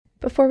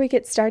Before we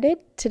get started,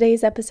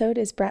 today's episode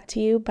is brought to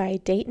you by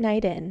Date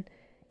Night In.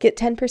 Get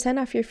 10%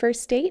 off your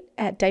first date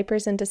at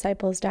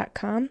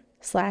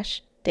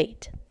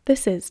diapersanddisciples.com/date.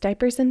 This is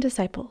Diapers and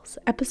Disciples,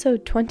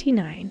 episode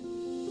 29.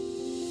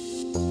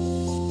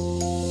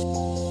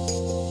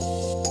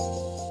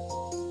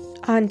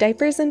 On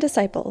Diapers and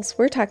Disciples,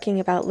 we're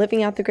talking about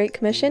living out the Great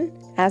Commission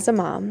as a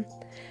mom.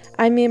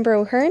 I'm Amber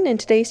O'Hearn, and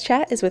today's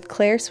chat is with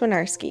Claire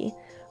Swinarski,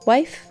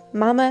 wife,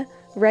 mama,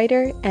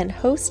 writer, and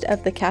host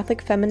of the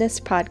Catholic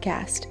Feminist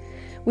podcast.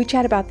 We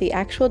chat about the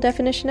actual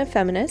definition of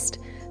feminist,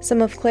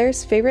 some of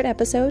Claire's favorite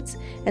episodes,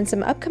 and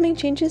some upcoming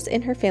changes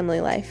in her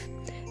family life.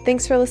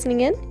 Thanks for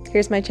listening in.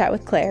 Here's my chat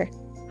with Claire.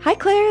 Hi,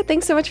 Claire.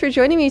 Thanks so much for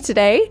joining me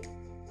today.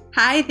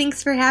 Hi,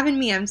 thanks for having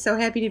me. I'm so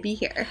happy to be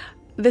here.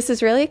 This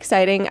is really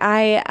exciting.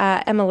 I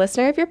am a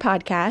listener of your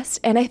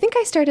podcast, and I think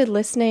I started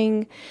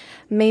listening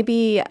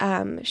maybe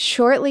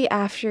shortly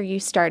after you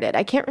started.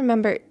 I can't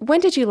remember. When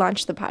did you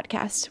launch the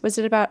podcast? Was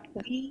it about?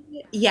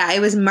 Yeah, it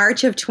was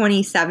March of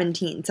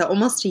 2017, so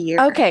almost a year.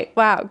 Okay,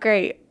 wow,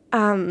 great.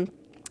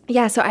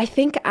 Yeah, so I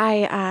think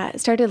I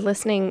started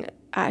listening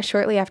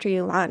shortly after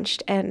you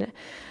launched, and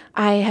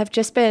I have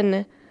just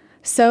been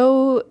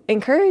so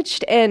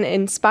encouraged and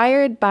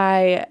inspired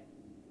by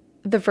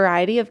the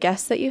variety of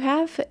guests that you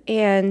have,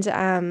 and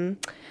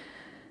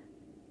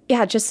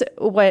just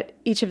what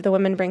each of the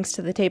women brings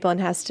to the table and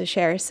has to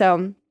share.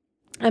 So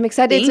I'm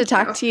excited to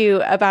talk to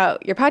you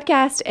about your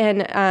podcast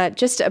and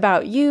just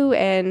about you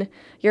and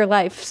your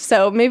life.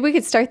 So maybe we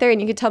could start there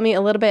and you could tell me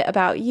a little bit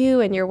about you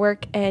and your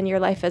work and your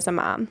life as a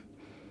mom.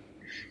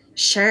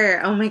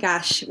 Sure. Oh my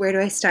gosh. Where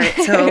do I start?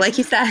 So like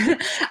you said,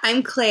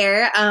 I'm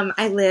Claire.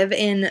 I live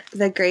in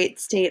the great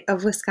state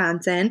of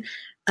Wisconsin.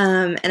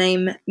 And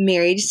I'm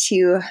married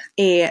to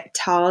a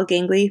tall,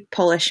 gangly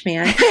Polish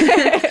man.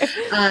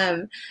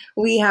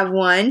 We have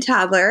one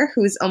toddler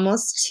who's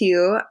almost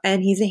 2,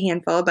 and he's a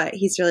handful, but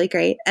he's really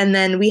great. And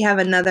then we have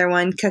another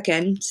one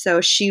cooking,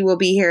 so she will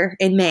be here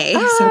in May.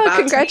 So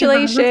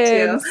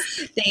congratulations.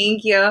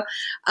 Thank you.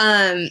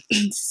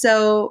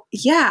 So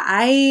yeah,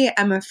 I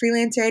am a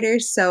freelance writer,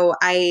 so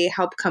I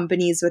help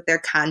companies with their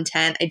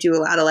content. I do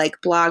a lot of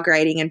like blog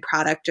writing and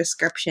product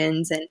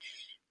descriptions and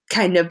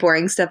kind of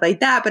boring stuff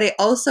like that. But I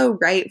also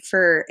write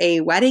for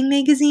a wedding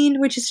magazine,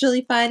 which is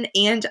really fun.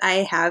 And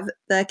I have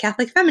the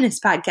Catholic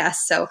Feminist podcast.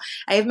 So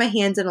I have my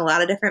hands in a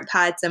lot of different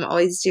pots. I'm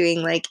always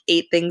doing like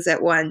 8 things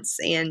at once.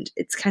 And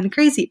it's kind of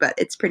crazy, but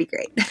it's pretty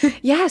great.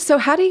 Yeah. So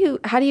how do you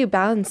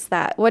balance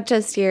that? What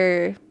does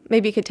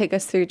maybe you could take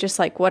us through just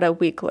like what a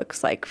week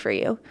looks like for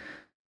you?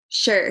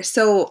 Sure.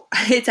 So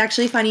it's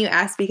actually funny you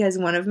ask, because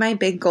one of my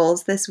big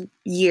goals this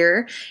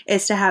year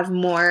is to have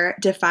more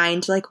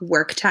defined like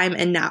work time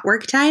and not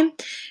work time,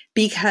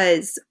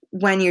 because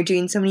when you're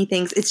doing so many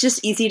things, it's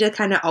just easy to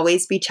kind of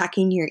always be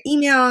checking your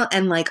email.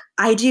 And like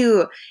I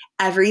do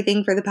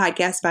everything for the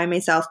podcast by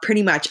myself,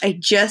 pretty much. I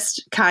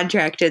just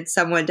contracted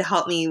someone to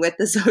help me with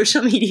the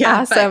social media.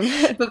 Awesome.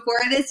 But before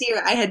this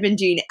year, I had been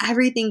doing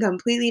everything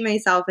completely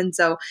myself. And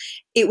so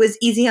it was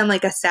easy on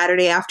like a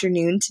Saturday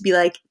afternoon to be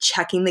like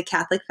checking the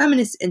Catholic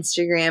Feminist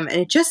Instagram.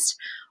 And it just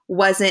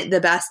wasn't the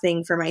best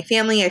thing for my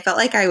family. I felt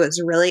like I was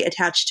really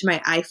attached to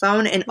my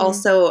iPhone, and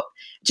also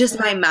just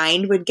my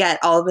mind would get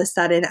all of a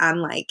sudden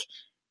on like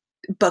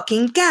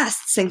booking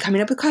guests and coming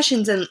up with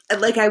questions, and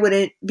like I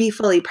wouldn't be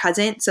fully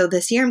present. So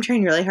this year I'm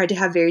trying really hard to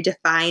have very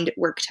defined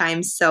work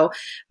times. So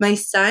my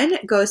son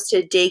goes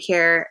to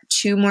daycare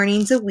 2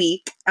 mornings a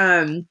week,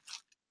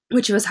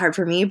 which was hard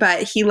for me,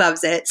 but he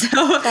loves it.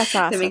 So that's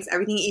awesome. That makes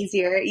everything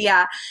easier.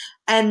 Yeah.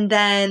 And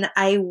then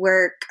I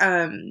work,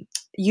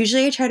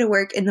 usually I try to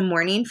work in the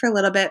morning for a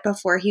little bit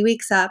before he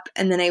wakes up,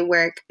 and then I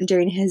work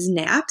during his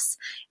naps.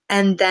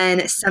 And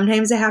then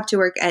sometimes I have to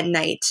work at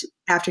night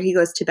after he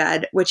goes to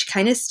bed, which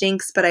kind of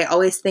stinks. But I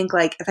always think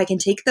like if I can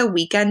take the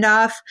weekend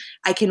off,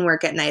 I can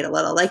work at night a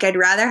little. Like I'd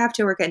rather have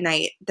to work at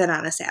night than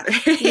on a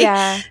Saturday.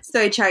 Yeah. So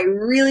I try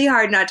really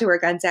hard not to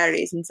work on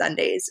Saturdays and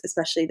Sundays,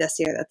 especially this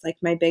year. That's like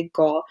my big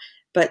goal.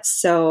 But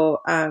so,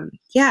 I'm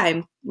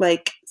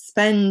like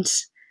spend,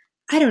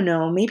 I don't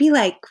know, maybe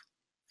like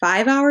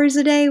 5 hours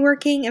a day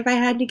working if I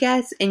had to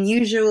guess. And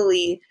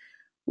usually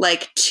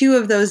like 2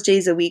 of those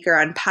days a week are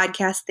on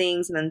podcast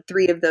things, and then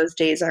 3 of those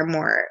days are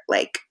more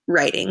like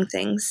writing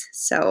things.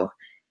 So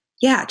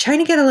yeah, trying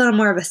to get a little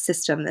more of a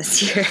system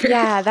this year.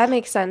 Yeah, that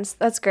makes sense.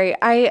 That's great.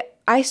 I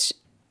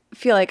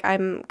feel like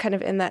I'm kind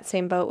of in that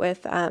same boat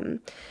with,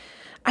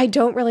 I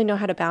don't really know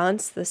how to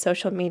balance the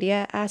social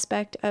media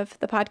aspect of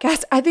the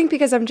podcast. I think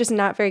because I'm just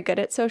not very good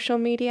at social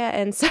media.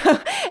 And so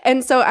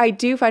I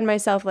do find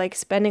myself like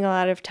spending a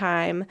lot of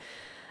time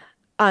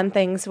on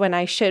things when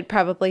I should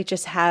probably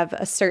just have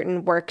a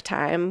certain work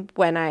time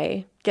when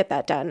I get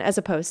that done, as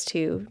opposed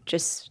to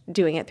just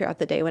doing it throughout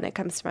the day when it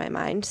comes to my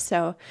mind.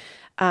 So,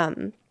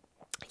 I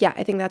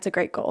think that's a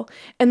great goal.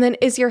 And then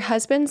is your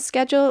husband's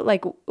schedule,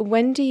 like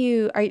when do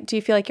you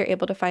feel like you're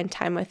able to find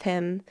time with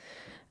him?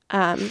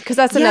 Because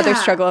that's another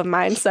struggle of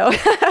mine. So,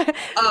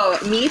 oh,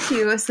 me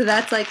too. So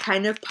that's like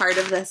kind of part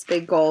of this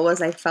big goal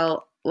was I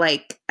felt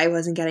like I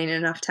wasn't getting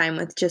enough time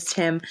with just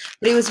him.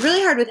 But it was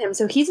really hard with him.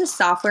 So he's a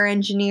software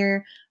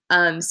engineer.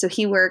 So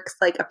he works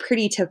like a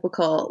pretty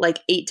typical like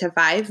 8 to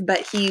 5, but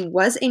he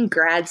was in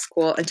grad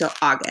school until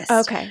August.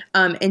 Okay.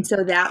 And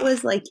so that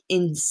was like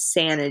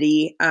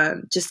insanity,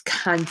 just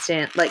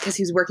constant, like, because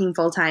he was working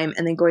full time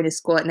and then going to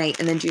school at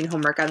night and then doing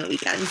homework on the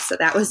weekends. So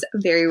that was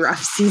a very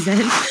rough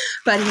season,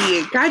 but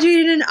he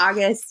graduated in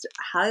August.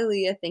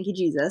 Hallelujah. Thank you,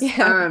 Jesus.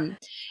 Yeah. And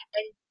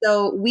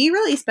so we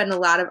really spend a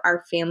lot of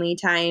our family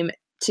time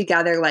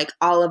together, like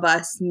all of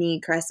us, me,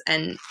 Chris,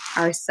 and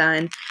our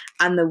son,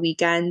 on the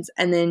weekends.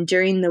 And then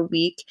during the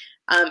week,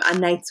 on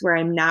nights where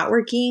I'm not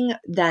working,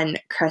 then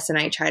Chris and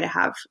I try to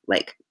have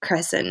like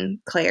Chris and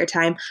Claire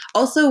time.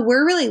 Also,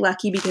 we're really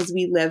lucky because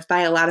we live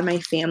by a lot of my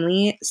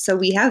family. So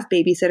we have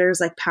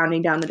babysitters like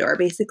pounding down the door,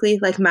 basically.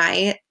 Like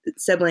my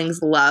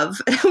siblings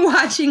love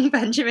watching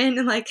Benjamin,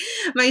 and like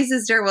my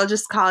sister will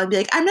just call and be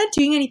like, I'm not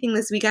doing anything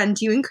this weekend.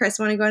 Do you and Chris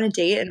want to go on a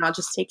date? And I'll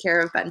just take care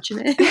of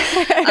Benjamin.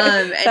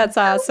 That's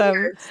awesome.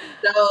 We're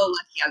so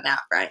lucky on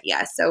that front.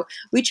 Yeah. So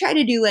we try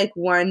to do like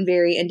one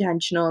very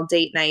intentional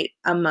date night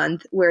a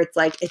month where it's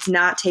like, it's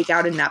not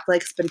takeout and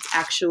Netflix, but it's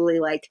actually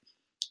like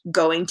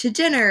going to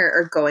dinner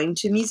or going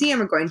to a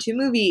museum or going to a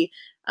movie.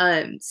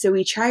 So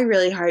we try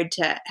really hard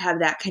to have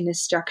that kind of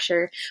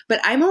structure. But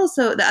I'm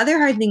also, the other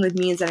hard thing with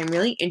me is that I'm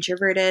really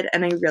introverted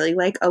and I really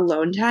like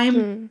alone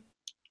time.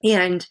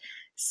 And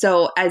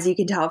so as you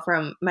can tell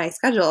from my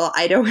schedule,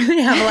 I don't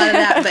really have a lot of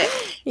that.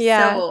 But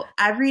yeah. So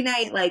every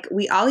night, like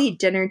we all eat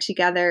dinner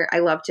together. I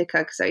love to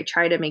cook, so I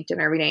try to make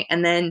dinner every night.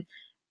 And then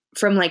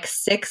from like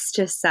 6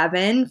 to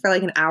 7 for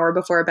like an hour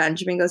before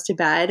Benjamin goes to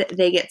bed,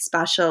 they get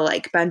special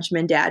like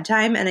Benjamin dad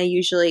time. And I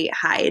usually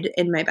hide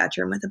in my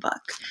bedroom with a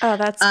book. Oh,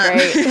 that's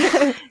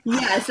great.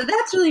 Yeah. So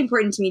that's really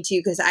important to me too,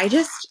 because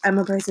I'm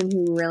a person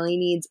who really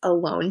needs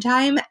alone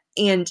time.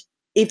 And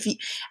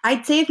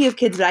I'd say if you have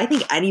kids, but I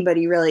think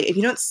anybody really, if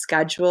you don't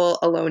schedule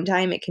alone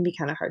time, it can be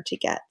kind of hard to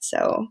get.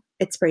 So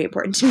it's pretty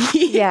important to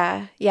me.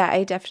 Yeah.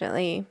 I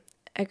definitely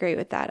agree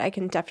with that. I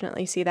can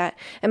definitely see that.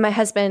 And my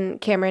husband,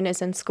 Cameron, is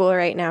in school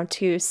right now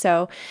too.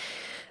 So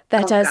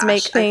that does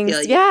make things,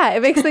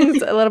 it makes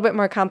things a little bit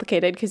more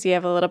complicated because you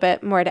have a little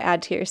bit more to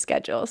add to your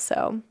schedule.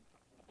 So,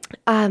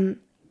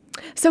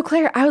 so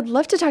Claire, I would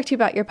love to talk to you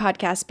about your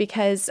podcast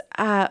because,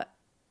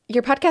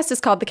 your podcast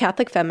is called The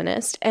Catholic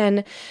Feminist.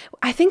 And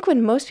I think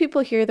when most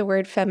people hear the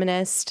word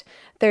feminist,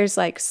 there's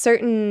like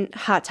certain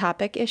hot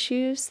topic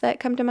issues that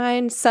come to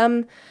mind.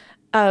 Some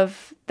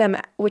of them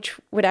which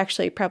would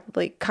actually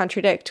probably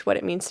contradict what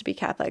it means to be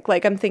Catholic.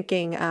 Like I'm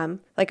thinking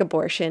like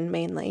abortion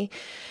mainly.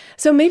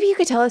 So maybe you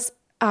could tell us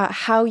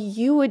how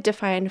you would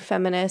define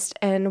feminist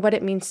and what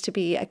it means to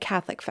be a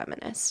Catholic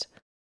feminist.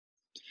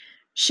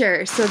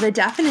 Sure. So the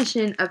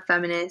definition of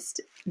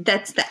feminist,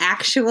 that's the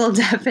actual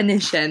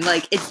definition.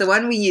 Like it's the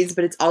one we use,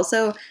 but it's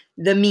also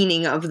the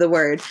meaning of the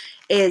word,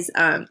 is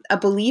a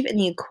belief in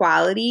the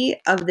equality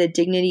of the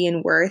dignity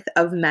and worth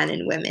of men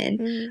and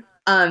women.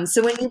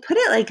 So when you put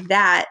it like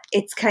that,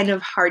 it's kind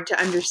of hard to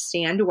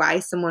understand why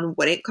someone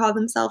wouldn't call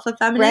themselves a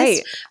feminist.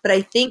 Right. But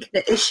I think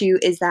the issue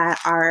is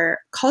that our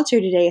culture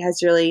today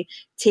has really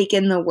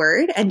taken the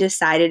word and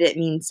decided it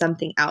means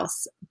something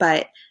else.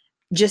 But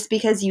just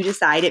because you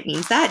decide it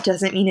means that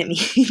doesn't mean it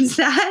means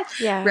that.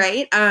 Yeah.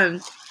 Right.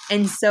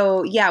 And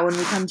so, when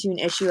we come to an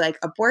issue like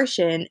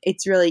abortion,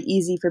 it's really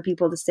easy for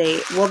people to say,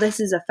 well,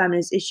 this is a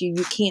feminist issue.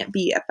 You can't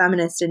be a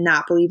feminist and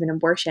not believe in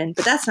abortion.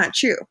 But that's not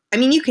true. I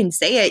mean, you can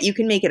say it. You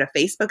can make it a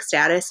Facebook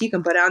status. You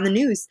can put it on the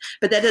news.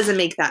 But that doesn't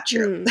make that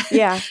true.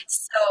 Yeah.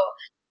 So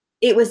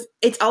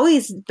it's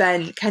always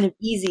been kind of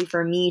easy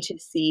for me to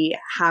see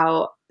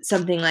how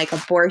something like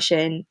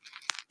abortion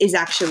is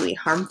actually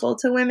harmful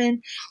to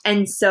women.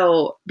 And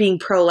so being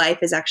pro-life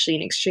is actually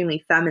an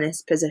extremely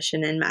feminist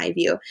position in my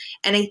view.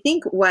 And I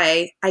think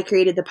why I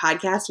created the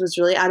podcast was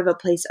really out of a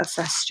place of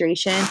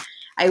frustration.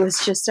 I was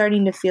just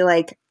starting to feel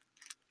like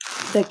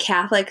the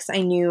Catholics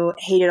I knew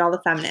hated all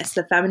the feminists.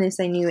 The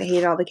feminists I knew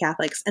hated all the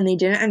Catholics. And they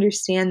didn't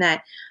understand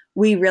that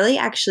we really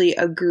actually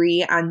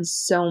agree on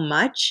so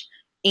much.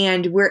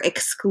 And we're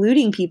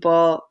excluding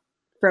people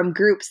from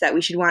groups that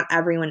we should want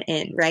everyone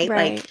in, right?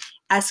 Like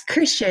as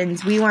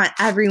Christians, we want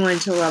everyone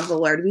to love the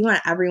Lord. We want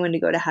everyone to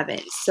go to heaven.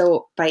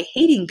 So by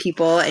hating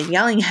people and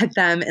yelling at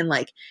them and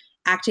like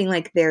acting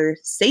like they're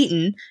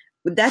Satan,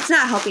 that's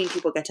not helping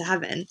people get to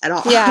heaven at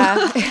all.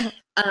 Yeah.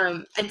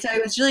 And so I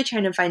was really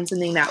trying to find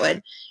something that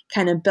would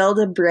kind of build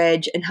a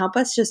bridge and help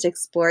us just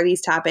explore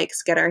these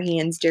topics, get our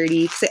hands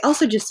dirty. Because I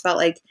also just felt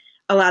like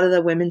a lot of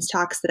the women's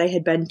talks that I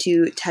had been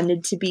to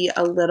tended to be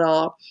a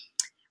little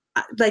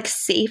like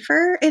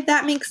safer, if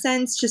that makes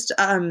sense, just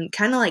kind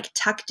of like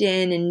tucked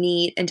in and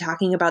neat and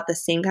talking about the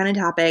same kind of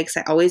topics.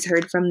 I always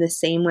heard from the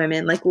same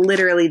women, like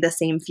literally the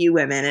same few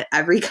women at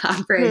every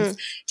conference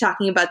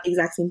talking about the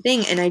exact same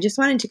thing. And I just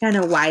wanted to kind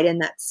of widen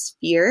that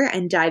sphere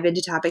and dive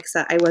into topics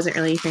that I wasn't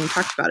really hearing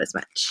talked about as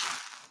much.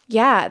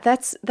 Yeah,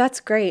 that's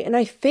great. And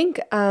I think,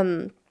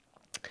 I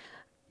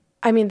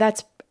mean,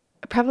 that's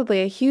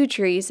probably a huge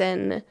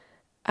reason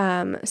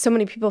so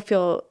many people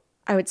feel,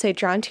 I would say,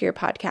 drawn to your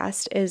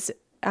podcast is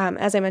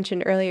as I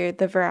mentioned earlier,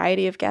 the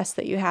variety of guests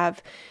that you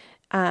have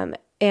and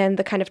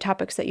the kind of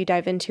topics that you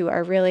dive into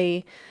are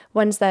really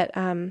ones that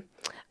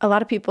a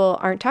lot of people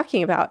aren't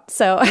talking about.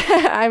 So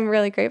I'm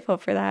really grateful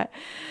for that.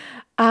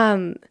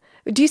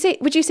 Would you say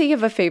you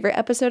have a favorite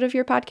episode of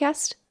your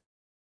podcast?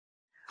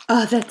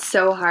 Oh, that's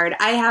so hard.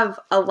 I have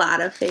a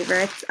lot of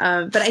favorites,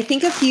 but I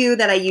think a few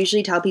that I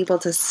usually tell people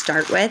to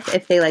start with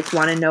if they like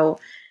want to know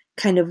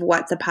kind of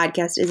what the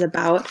podcast is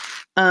about.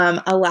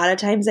 A lot of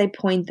times I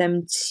point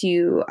them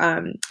to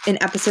an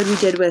episode we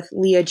did with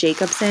Leah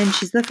Jacobson.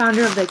 She's the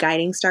founder of the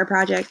Guiding Star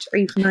Project. Are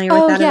you familiar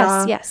with that at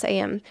all? Yes, I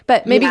am.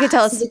 But maybe you could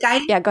tell us.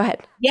 Yeah, go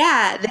ahead.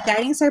 Yeah, the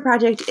Guiding Star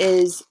Project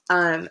is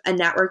a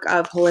network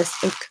of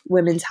holistic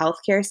women's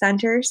healthcare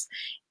centers.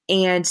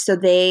 And so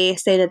they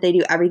say that they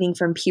do everything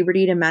from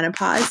puberty to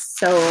menopause.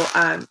 So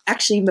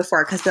actually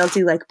before, because they'll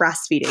do like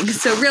breastfeeding.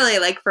 So really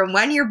like from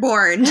when you're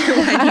born to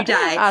when you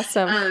die.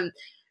 Awesome.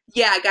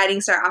 Yeah,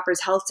 Guiding Star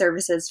offers health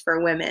services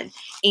for women.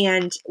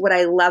 And what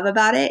I love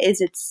about it is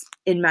it's,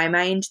 in my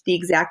mind, the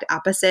exact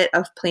opposite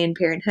of Planned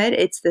Parenthood.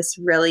 It's this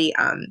really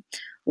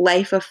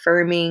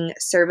life-affirming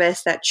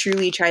service that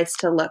truly tries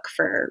to look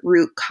for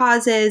root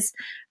causes.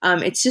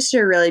 It's just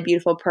a really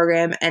beautiful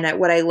program. And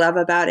what I love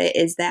about it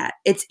is that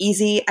it's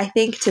easy, I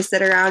think, to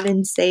sit around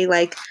and say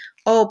like,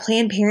 oh,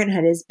 Planned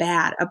Parenthood is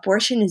bad.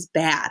 Abortion is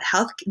bad.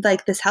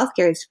 This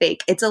healthcare is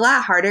fake. It's a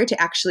lot harder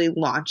to actually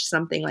launch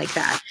something like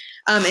that.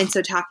 And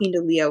so talking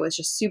to Leah was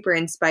just super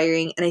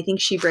inspiring. And I think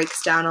she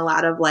breaks down a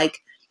lot of like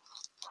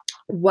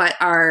what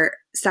our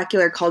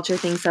secular culture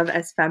thinks of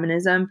as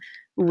feminism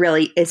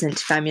really isn't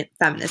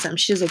feminism.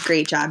 She does a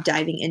great job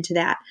diving into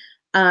that.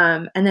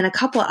 And then a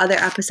couple other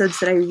episodes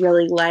that I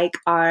really like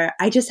are,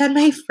 I just had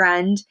my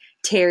friend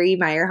Terry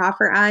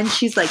Meyerhofer on.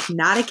 She's like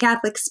not a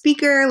Catholic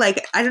speaker.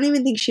 Like I don't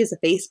even think she has a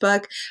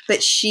Facebook,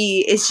 but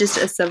she is just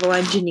a civil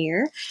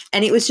engineer.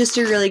 And it was just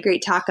a really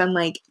great talk on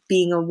like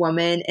being a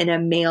woman in a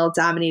male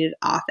dominated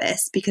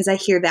office, because I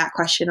hear that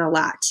question a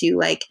lot too.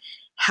 Like,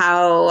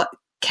 how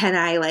can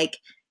I like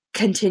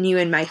continue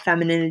in my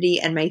femininity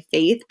and my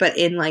faith, but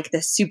in like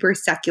the super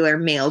secular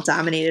male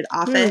dominated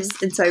office?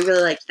 And so I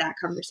really liked that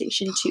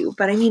conversation too.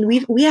 But I mean,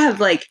 we have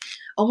like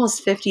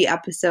almost 50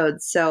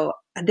 episodes. So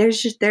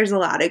there's a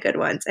lot of good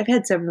ones. I've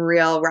had some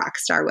real rock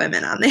star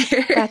women on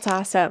there. That's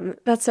awesome.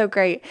 That's so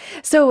great.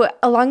 So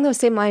along those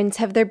same lines,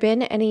 have there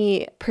been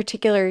any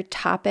particular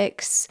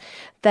topics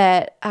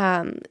that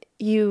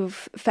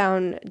you've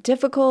found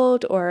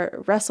difficult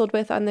or wrestled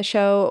with on the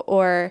show,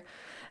 or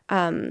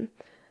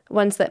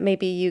ones that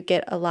maybe you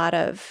get a lot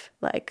of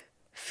like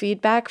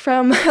feedback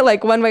from,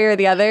 like one way or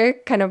the other,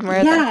 kind of more?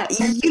 Yeah.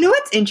 You know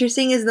what's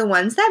interesting is the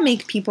ones that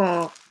make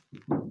people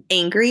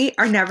angry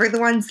are never the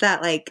ones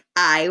that like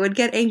I would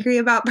get angry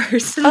about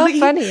personally. Oh,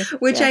 funny.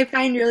 Which I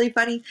find really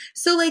funny.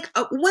 So like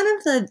one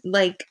of the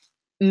like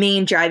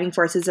main driving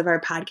forces of our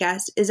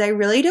podcast is I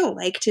really don't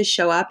like to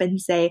show up and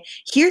say,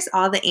 here's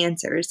all the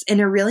answers in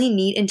a really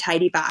neat and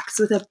tidy box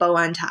with a bow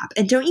on top.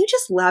 And don't you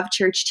just love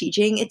church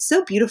teaching? It's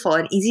so beautiful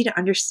and easy to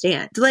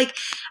understand. Like,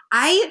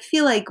 I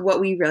feel like what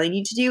we really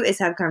need to do is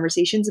have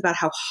conversations about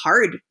how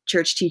hard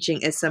church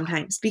teaching is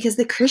sometimes, because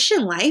the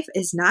Christian life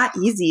is not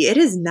easy. It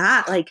is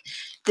not like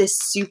this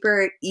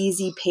super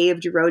easy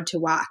paved road to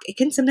walk. It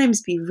can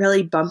sometimes be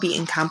really bumpy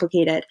and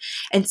complicated.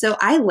 And so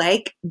I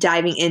like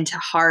diving into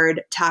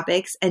hard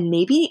topics and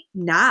maybe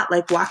not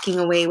like walking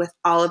away with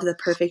all of the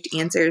perfect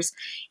answers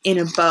in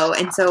a bow.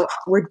 And so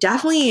we're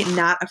definitely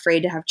not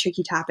afraid to have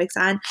tricky topics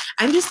on.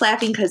 I'm just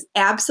laughing because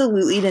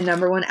absolutely the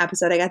number one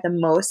episode I got the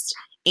most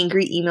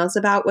angry emails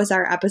about was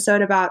our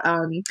episode about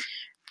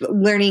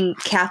learning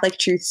Catholic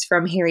truths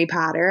from Harry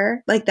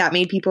Potter. Like that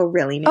made people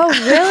really mad. Oh,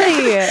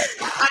 really?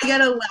 I got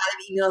a lot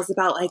of emails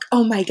about like,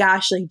 oh my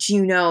gosh, like, do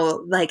you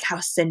know like how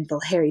sinful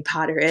Harry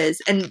Potter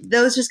is? And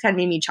those just kind of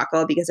made me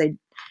chuckle because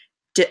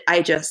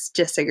I just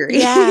disagree.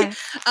 Yeah.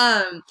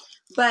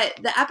 But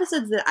the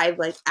episodes that I've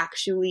like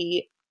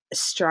actually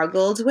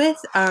struggled with,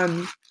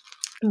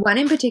 one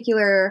in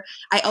particular,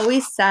 I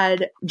always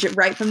said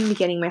right from the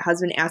beginning, my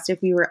husband asked if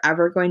we were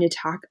ever going to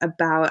talk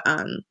about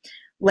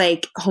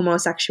like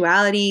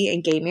homosexuality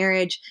and gay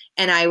marriage.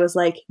 And I was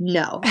like,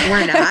 no,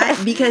 we're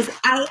not, because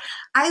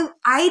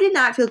I did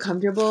not feel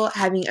comfortable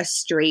having a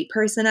straight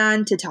person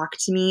on to talk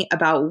to me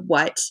about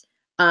what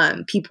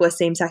people with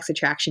same-sex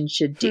attraction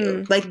should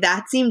do. Like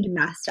that seemed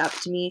messed up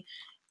to me.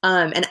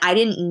 And I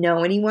didn't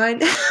know anyone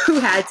who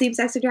had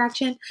same-sex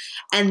attraction.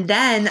 And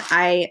then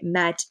I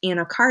met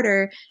Anna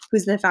Carter,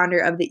 who's the founder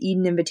of the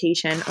Eden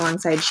Invitation,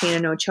 alongside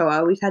Shannon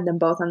Ochoa. We've had them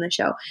both on the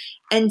show.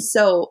 And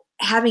so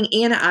having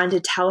Anna on to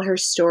tell her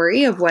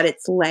story of what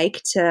it's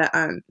like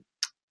to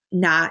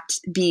not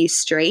be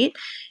straight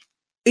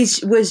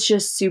was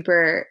just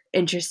super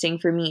interesting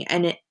for me.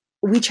 And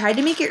we tried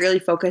to make it really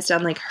focused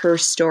on like her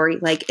story.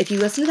 Like if you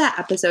listen to that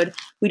episode,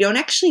 we don't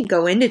actually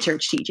go into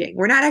church teaching.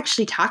 We're not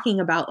actually talking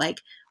about like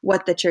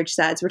what the church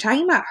says. We're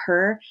talking about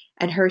her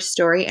and her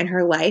story and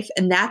her life.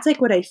 And that's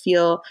like what I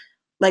feel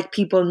like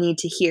people need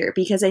to hear,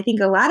 because I think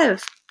a lot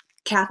of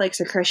Catholics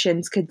or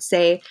Christians could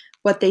say,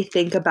 what they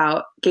think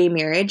about gay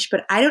marriage,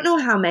 but I don't know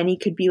how many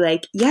could be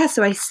like, yeah,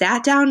 so I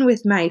sat down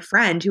with my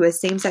friend who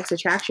has same-sex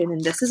attraction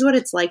and this is what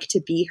it's like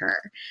to be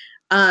her.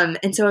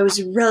 And so it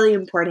was really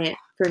important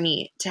for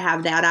me to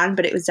have that on,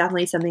 but it was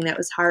definitely something that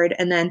was hard.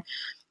 And then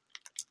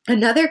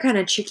another kind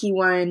of tricky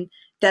one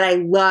that I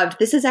loved,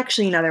 this is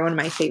actually another one of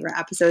my favorite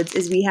episodes,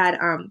 is we had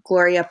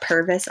Gloria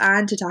Purvis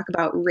on to talk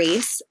about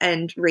race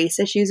and race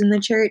issues in the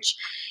church.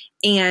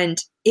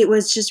 And it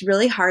was just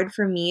really hard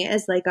for me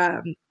as like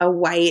a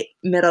white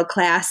middle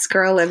class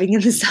girl living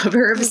in the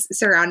suburbs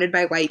surrounded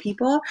by white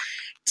people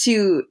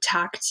to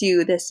talk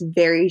to this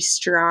very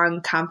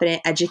strong,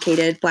 confident,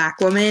 educated Black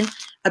woman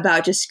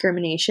about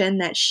discrimination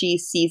that she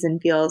sees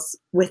and feels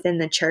within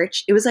the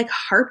church. It was like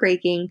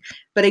heartbreaking,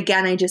 but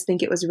again, I just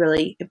think it was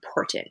really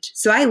important.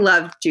 So I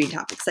loved doing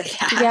topics like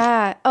that.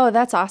 Yeah. Oh,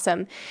 that's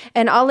awesome.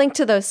 And I'll link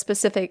to those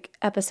specific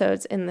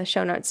episodes in the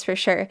show notes for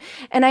sure.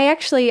 And I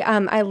actually,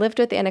 I lived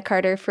with Anna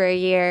Carter for a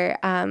year.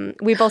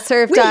 We both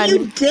served Wait, on,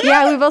 you did?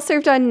 yeah, we both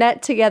served on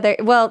NET together.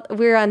 Well,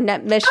 we were on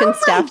NET mission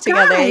staff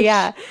together.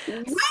 Yeah.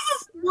 What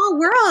a small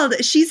world.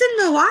 She's in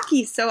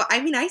Milwaukee. So,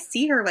 I mean, I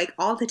see her like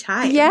all the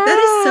time. Yeah. That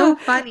is so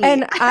funny.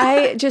 And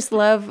I just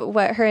love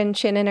what her and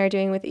Shannon are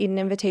doing with Eden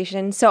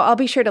Invitation. So I'll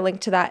be sure to link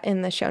to that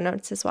in the show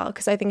notes as well,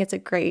 because I think it's a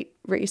great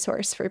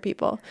resource for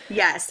people.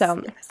 Yes.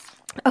 So,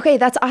 okay,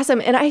 that's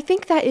awesome. And I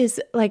think that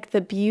is like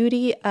the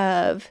beauty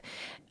of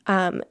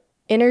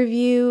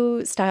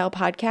interview style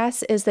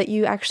podcasts is that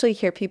you actually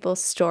hear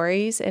people's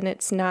stories and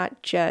it's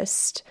not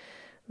just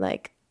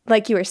like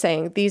you were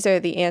saying, these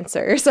are the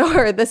answers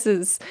or this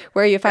is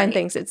where you find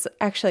things. It's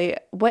actually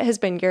what has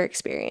been your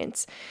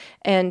experience.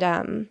 And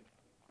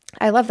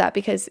I love that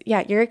because,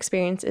 yeah, your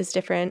experience is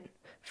different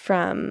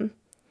from,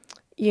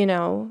 you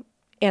know,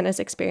 Anna's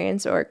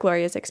experience or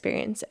Gloria's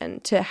experience.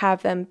 And to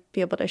have them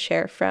be able to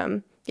share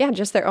from, yeah,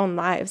 just their own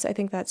lives. I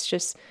think that's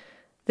just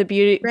the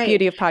beauty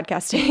of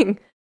podcasting.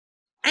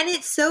 And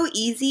it's so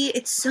easy.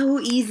 It's so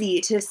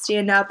easy to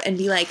stand up and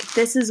be like,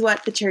 this is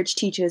what the church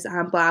teaches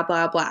on blah,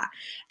 blah, blah.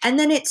 And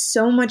then it's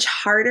so much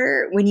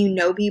harder when you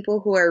know people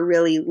who are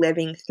really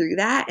living through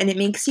that. And it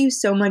makes you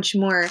so much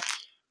more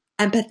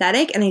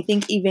empathetic and I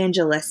think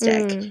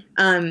evangelistic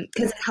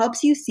because it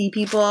helps you see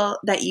people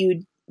that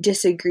you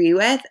disagree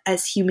with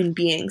as human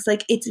beings.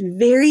 Like it's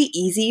very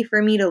easy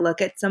for me to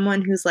look at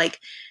someone who's like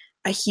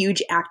a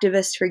huge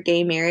activist for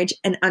gay marriage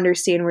and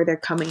understand where they're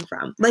coming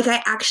from. Like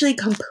I actually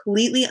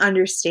completely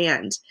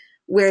understand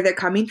where they're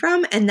coming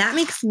from and that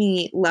makes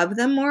me love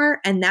them more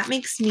and that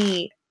makes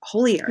me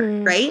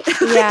holier, right?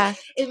 Yeah.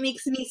 It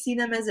makes me see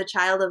them as a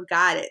child of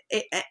God.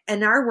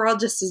 And our world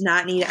just does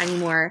not need any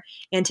more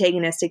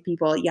antagonistic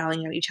people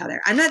yelling at each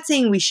other. I'm not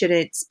saying we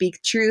shouldn't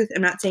speak truth.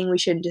 I'm not saying we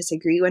shouldn't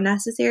disagree when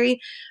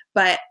necessary,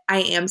 but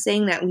I am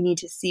saying that we need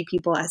to see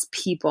people as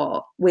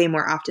people way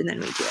more often than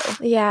we do.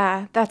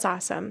 Yeah, that's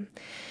awesome.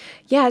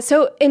 Yeah.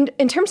 So in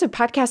terms of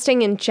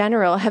podcasting in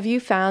general, have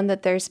you found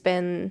that there's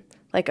been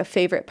like a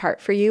favorite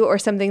part for you or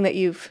something that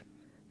you've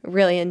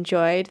really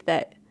enjoyed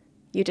that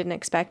you didn't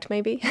expect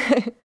maybe?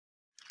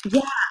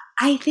 Yeah,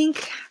 I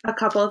think a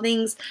couple of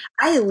things.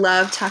 I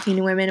love talking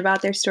to women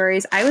about their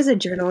stories. I was a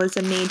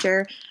journalism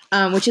major,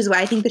 which is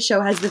why I think the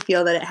show has the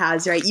feel that it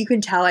has, right? You can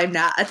tell I'm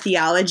not a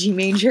theology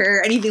major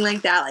or anything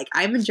like that. Like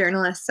I'm a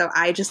journalist, so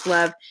I just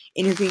love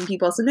interviewing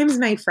people. Sometimes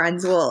my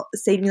friends will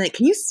say to me, like,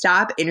 can you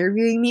stop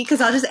interviewing me?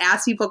 Because I'll just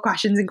ask people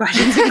questions and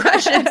questions and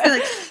questions. They're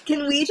like,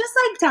 can we just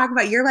like talk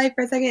about your life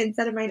for a second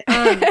instead of mine?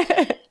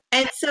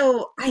 And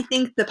so I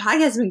think the podcast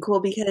has been cool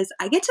because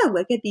I get to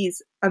look at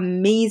these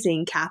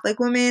amazing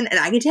Catholic women and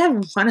I get to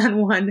have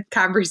one-on-one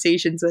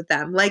conversations with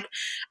them. Like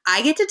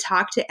I get to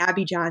talk to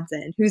Abby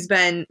Johnson, who's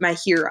been my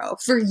hero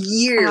for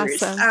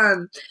years.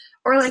 Awesome.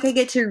 Or like I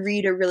get to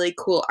read a really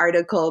cool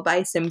article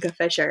by Simca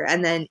Fisher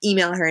and then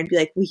email her and be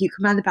like, will you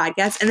come on the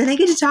podcast? And then I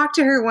get to talk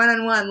to her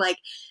one-on-one. Like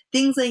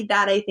things like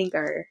that I think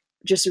are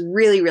just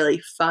really,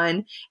 really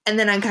fun. And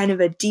then on kind of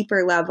a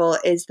deeper level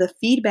is the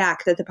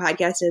feedback that the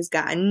podcast has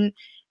gotten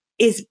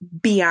is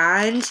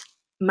beyond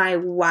my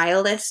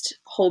wildest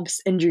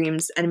hopes and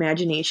dreams and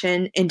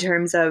imagination in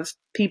terms of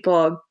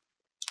people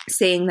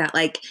saying that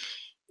like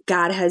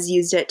God has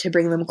used it to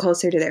bring them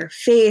closer to their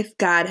faith.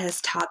 God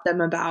has taught them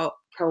about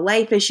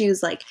pro-life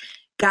issues. Like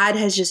God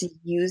has just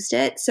used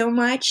it so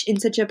much in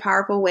such a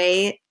powerful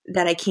way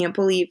that I can't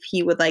believe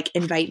he would like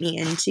invite me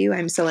into.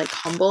 I'm so like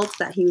humbled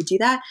that he would do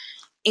that.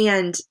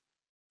 And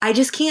I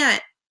just can't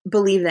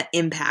believe the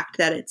impact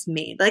that it's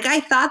made. Like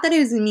I thought that it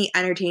was going to be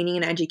entertaining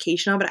and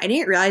educational, but I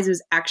didn't realize it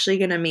was actually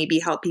going to maybe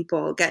help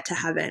people get to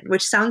heaven,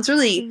 which sounds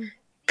really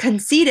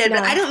conceited,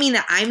 but I don't mean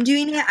that I'm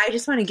doing it. I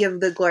just want to give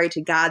the glory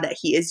to God that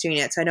he is doing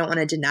it. So I don't want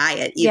to deny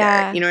it either.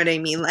 Yeah. You know what I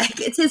mean? Like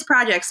it's his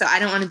project. So I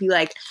don't want to be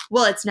like,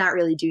 well, it's not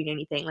really doing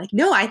anything. Like,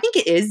 no, I think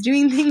it is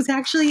doing things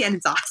actually. And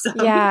it's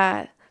awesome.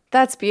 Yeah.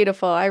 That's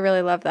beautiful. I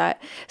really love that.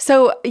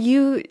 So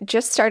you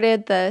just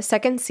started the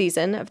second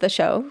season of the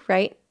show,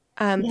 right?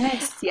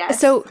 Yes.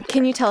 So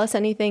can you tell us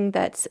anything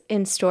that's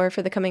in store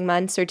for the coming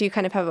months, or do you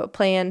kind of have a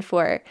plan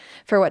for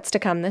what's to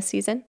come this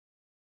season?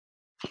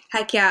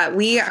 Heck yeah.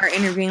 We are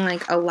interviewing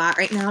like a lot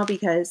right now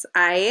because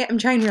I am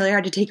trying really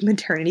hard to take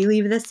maternity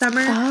leave this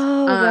summer.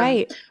 Oh,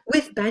 right.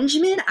 With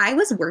Benjamin, I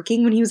was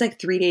working when he was like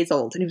 3 days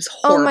old and it was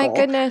Oh my horrible.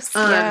 goodness.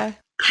 Yeah.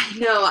 I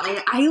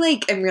know. I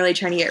like am really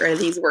trying to get rid of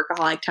these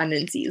workaholic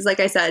tendencies. Like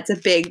I said, it's a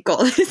big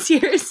goal this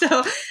year.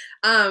 So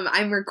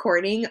I'm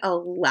recording a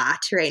lot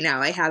right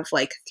now. I have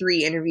like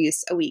 3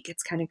 interviews a week.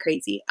 It's kind of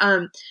crazy.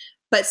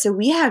 But so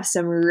we have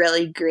some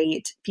really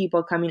great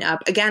people coming up.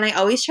 Again, I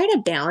always try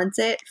to balance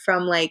it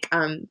from like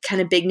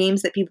kind of big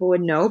names that people would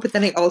know, but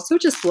then I also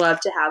just love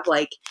to have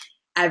like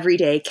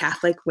everyday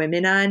Catholic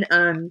women on.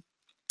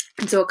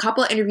 And so a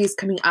couple of interviews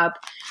coming up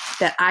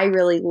that I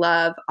really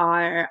love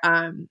are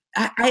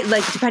I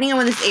like, depending on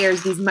when this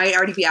airs, these might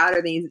already be out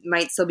or these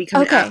might still be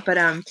coming up. But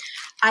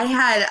I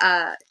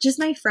had just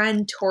my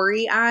friend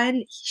Tori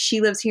on. She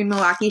lives here in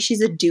Milwaukee.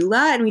 She's a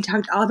doula, and we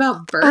talked all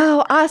about birth.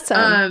 Oh,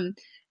 awesome.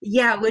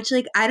 Yeah, which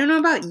like I don't know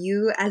about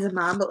you as a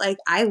mom, but like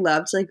I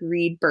love to like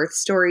read birth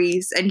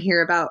stories and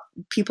hear about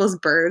people's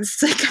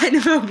births. It's like kind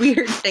of a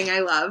weird thing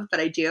I love,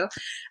 but I do.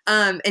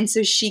 And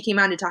so she came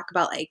on to talk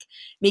about like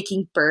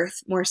making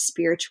birth more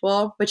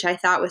spiritual, which I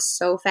thought was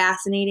so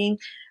fascinating.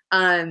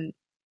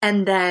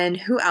 And then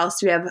who else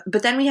do we have?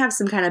 But then we have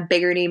some kind of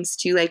bigger names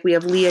too. Like we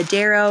have Leah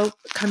Darrow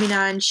coming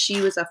on. She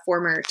was a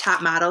former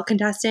top model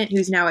contestant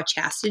who's now a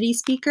chastity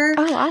speaker.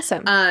 Oh,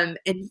 awesome. And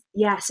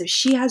yeah, so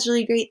she has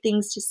really great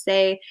things to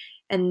say.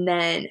 And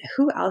then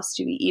who else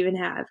do we even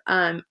have?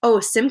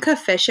 Simca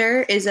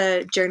Fisher is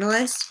a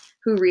journalist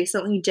who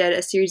recently did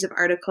a series of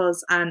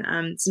articles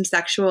on some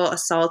sexual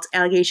assault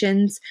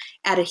allegations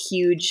at a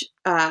huge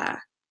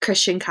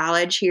Christian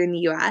college here in the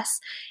U.S.,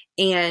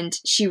 and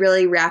she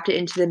really wrapped it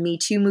into the Me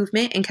Too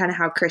movement and kind of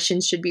how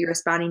Christians should be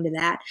responding to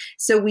that.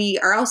 So we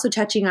are also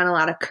touching on a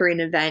lot of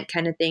current event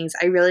kind of things.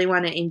 I really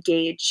want to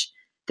engage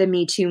the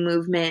Me Too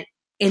movement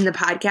in the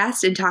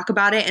podcast and talk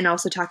about it, and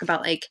also talk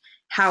about like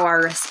how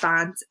our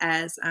response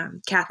as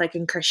Catholic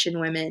and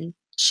Christian women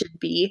should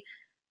be.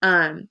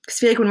 Because I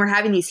feel like when we're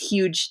having these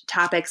huge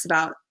topics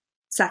about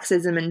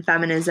sexism and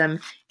feminism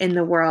in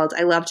the world,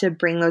 I love to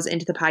bring those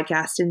into the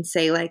podcast and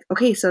say like,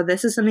 okay, so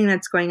this is something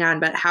that's going on,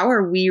 but how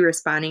are we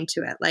responding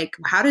to it? Like,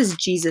 how does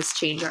Jesus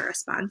change our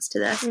response to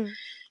this?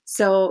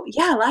 So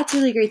yeah, lots of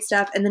really great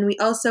stuff. And then we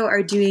also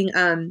are doing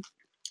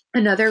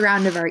another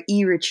round of our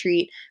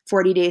e-retreat,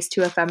 40 Days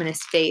to a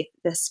Feminist Faith,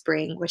 this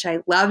spring, which I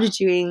loved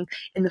doing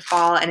in the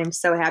fall, and I'm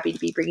so happy to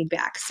be bringing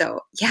back. So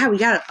yeah, we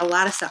got a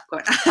lot of stuff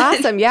going on.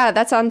 Awesome. Yeah,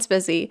 that sounds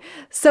busy.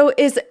 So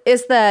is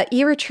the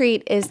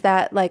e-retreat, is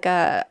that like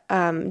a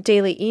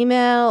daily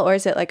email, or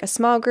is it like a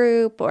small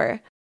group, or?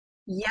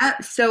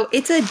 Yep. So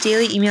it's a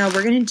daily email.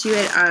 We're going to do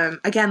it,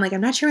 again, like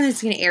I'm not sure when this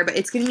is going to air, but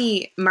it's going to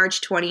be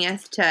March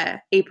 20th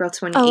to April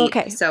 28th. Oh,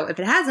 okay. So if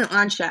it hasn't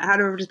launched yet, head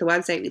over to the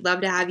website. We'd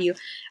love to have you.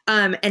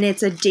 And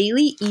it's a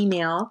daily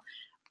email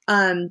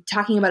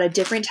talking about a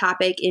different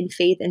topic in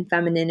faith and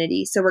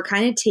femininity. So we're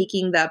kind of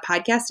taking the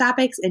podcast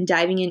topics and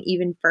diving in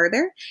even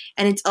further.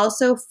 And it's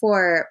also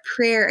for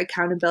prayer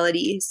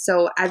accountability.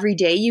 So every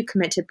day you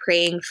commit to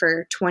praying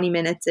for 20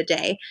 minutes a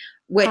day,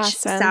 which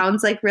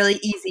sounds like really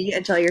easy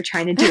until you're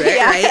trying to do it,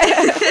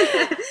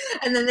 right?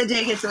 And then the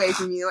day gets away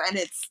from you and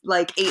it's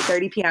like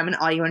 8:30 p.m. and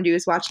all you want to do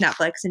is watch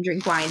Netflix and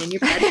drink wine in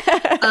your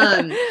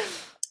bed.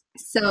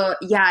 So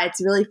yeah,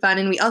 it's really fun.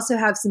 And we also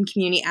have some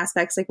community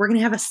aspects. Like we're going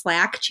to have a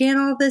Slack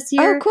channel this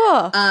year. Oh,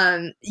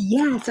 cool.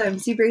 Yeah. So I'm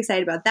super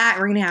excited about that.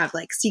 We're going to have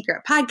like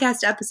secret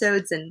podcast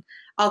episodes and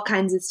all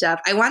kinds of stuff.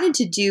 I wanted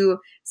to do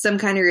some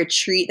kind of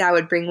retreat that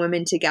would bring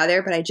women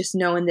together, but I just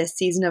know in this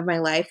season of my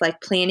life,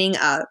 like planning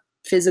a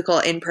physical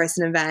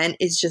in-person event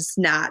is just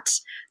not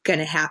going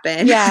to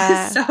happen.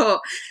 Yeah. So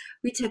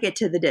we took it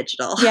to the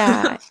digital.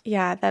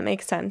 Yeah, that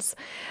makes sense.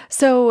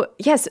 So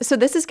yes, so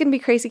this is going to be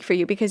crazy for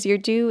you because you're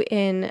due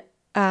in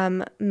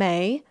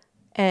May,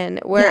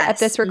 and we're at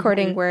this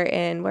recording. We're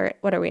in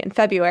what are we in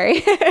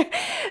February?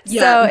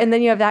 So and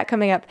then you have that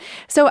coming up.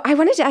 So I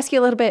wanted to ask you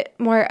a little bit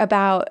more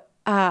about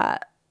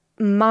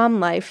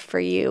mom life for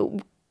you.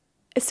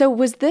 So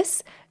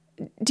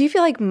do you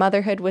feel like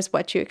motherhood was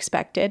what you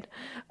expected,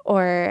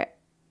 or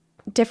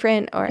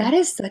different? Or that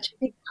is such a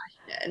big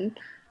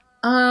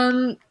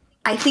question.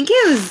 I think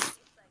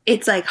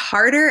it's like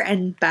harder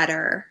and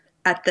better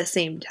at the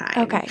same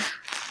time. Okay.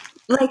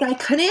 Like I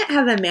couldn't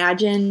have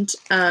imagined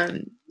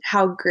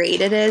how great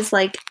it is.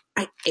 Like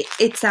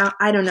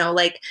I don't know,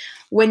 like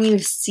when you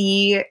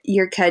see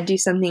your kid do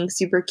something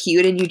super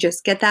cute and you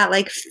just get that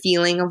like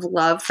feeling of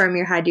love from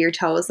your head to your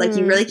toes. Like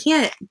you really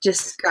can't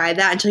describe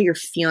that until you're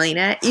feeling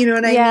it. You know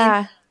what I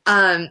mean?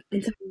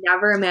 And so I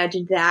never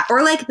imagined that.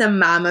 Or like the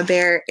mama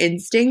bear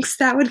instincts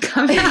that would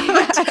come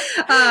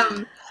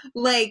out.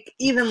 Like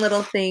even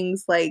little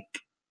things like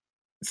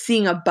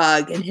seeing a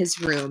bug in his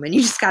room and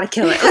you just got to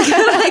kill it.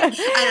 Like,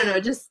 I don't know,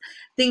 just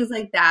things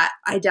like that.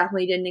 I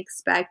definitely didn't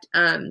expect.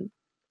 And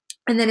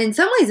then in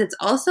some ways it's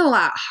also a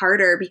lot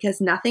harder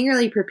because nothing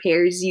really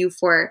prepares you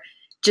for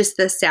just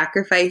the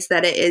sacrifice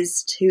that it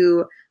is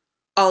to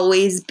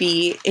always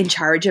be in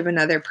charge of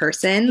another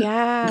person.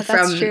 Yeah,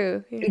 that's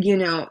true.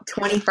 Yeah.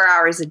 24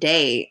 hours a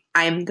day.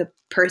 I'm the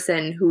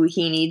person who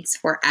he needs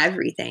for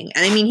everything.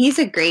 And I mean, he's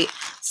a great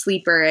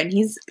sleeper and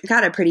he's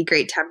got a pretty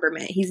great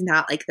temperament. He's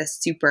not like the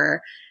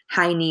super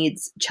high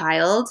needs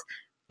child.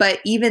 But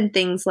even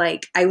things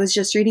like, I was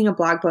just reading a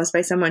blog post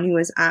by someone who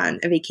was on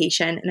a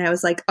vacation and I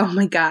was like, oh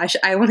my gosh,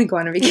 I want to go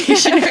on a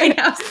vacation right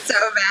now so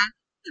bad.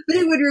 But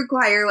it would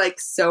require like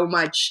so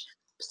much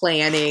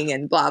planning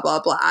and blah, blah,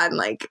 blah. And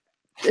like,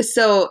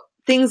 so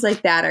things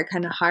like that are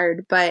kind of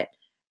hard, but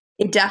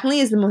it definitely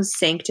is the most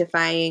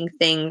sanctifying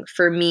thing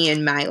for me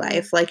in my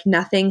life. Like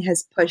nothing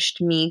has pushed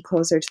me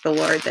closer to the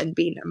Lord than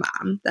being a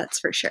mom. That's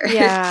for sure.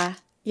 Yeah.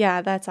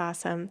 Yeah, that's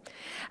awesome.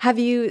 Have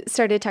you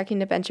started talking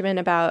to Benjamin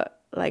about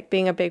like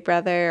being a big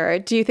brother, or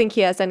do you think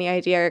he has any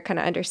idea or kind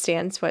of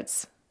understands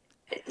what's...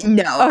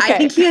 No, Okay. I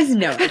think he has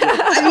no idea.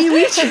 I mean,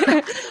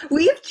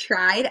 we've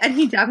tried, and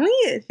he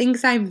definitely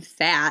thinks I'm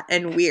fat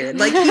and weird.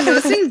 Like, he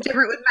knows things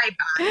different with my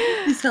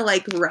body to,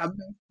 like, rub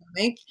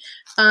my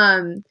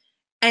stomach.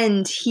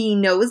 And he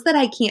knows that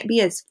I can't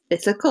be as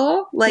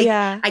physical. Like,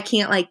 Yeah. I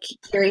can't, like,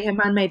 carry him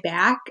on my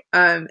back.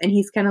 And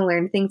he's kind of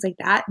learned things like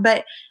that.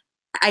 But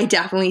I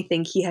definitely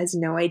think he has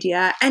no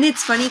idea. And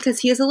it's funny because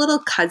he has a little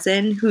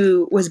cousin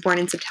who was born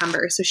in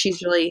September. So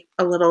she's really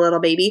a little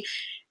baby.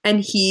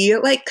 And he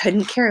like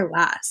couldn't care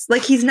less.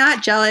 Like he's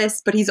not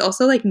jealous, but he's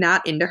also like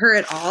not into her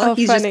at all. Oh,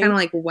 he's funny. just kind of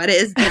like, what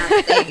is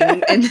that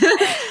thing? And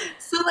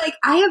so like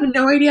I have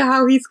no idea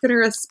how he's gonna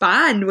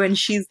respond when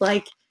she's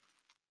like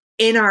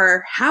in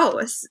our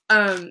house.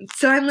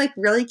 So I'm like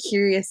really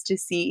curious to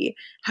see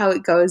how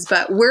it goes.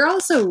 But we're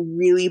also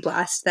really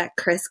blessed that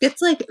Chris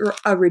gets like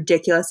a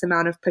ridiculous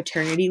amount of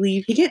paternity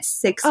leave. He gets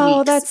 6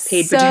 weeks that's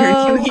paid so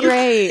paternity leave.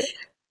 great.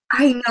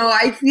 I know.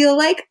 I feel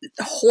like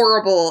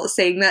horrible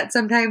saying that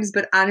sometimes,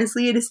 but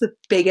honestly, it is the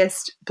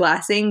biggest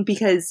blessing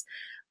because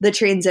the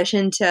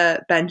transition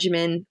to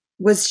Benjamin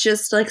was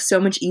just like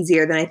so much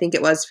easier than I think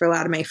it was for a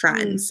lot of my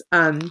friends.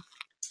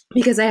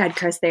 Because I had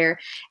Chris there.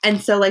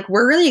 And so like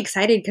we're really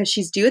excited because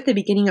she's due at the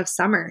beginning of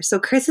summer. So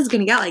Chris is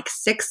going to get like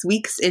 6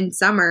 weeks in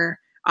summer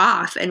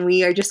off and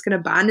we are just going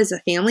to bond as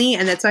a family.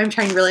 And that's why I'm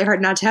trying really hard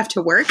not to have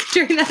to work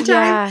during that time.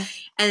 Yeah.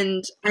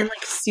 And I'm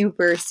like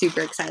super,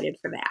 super excited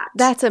for that.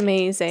 That's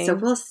amazing. So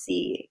we'll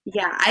see.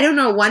 Yeah. I don't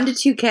know. 1 to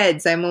 2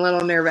 kids. I'm a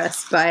little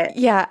nervous, but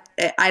yeah,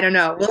 I don't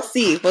know. We'll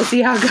see. We'll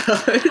see how it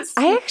goes.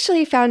 I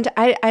actually found,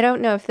 I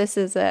don't know if this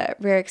is a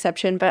rare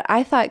exception, but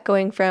I thought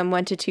going from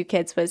 1 to 2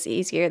 kids was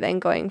easier than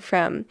going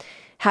from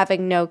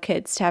having no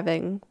kids to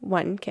having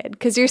 1 kid.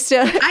 Because you're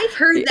still I've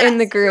heard that in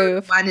the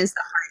groove. 1 is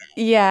the hardest.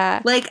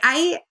 Yeah. Like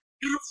I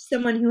asked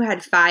someone who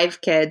had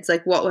 5 kids,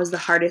 like what was the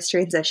hardest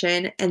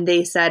transition? And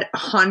they said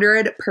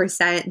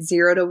 100%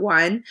 0 to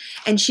 1.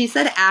 And she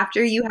said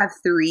after you have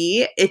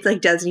 3, it's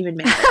like doesn't even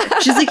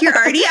matter. She's like, you're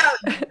already out.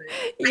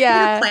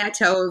 Yeah. A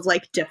plateau of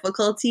like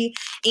difficulty.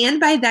 And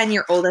by then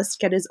your oldest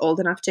kid is old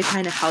enough to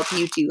kind of help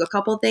you do a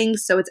couple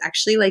things. So it's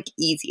actually like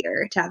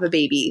easier to have a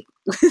baby.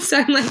 So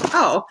I'm like,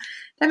 oh,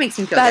 that makes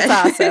me feel good.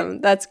 That's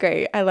awesome. That's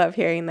great. I love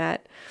hearing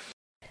that.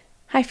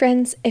 Hi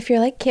friends, if you're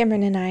like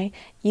Cameron and I,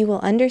 you will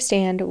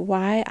understand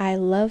why I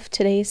love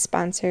today's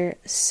sponsor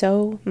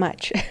so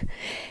much.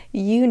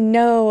 You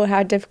know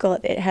how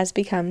difficult it has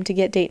become to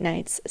get date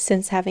nights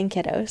since having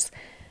kiddos.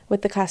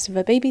 With the cost of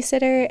a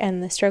babysitter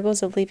and the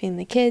struggles of leaving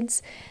the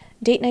kids,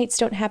 date nights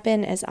don't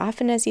happen as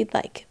often as you'd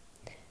like.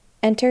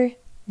 Enter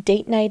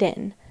Date Night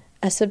In,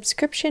 a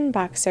subscription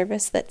box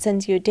service that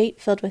sends you a date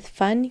filled with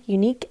fun,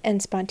 unique,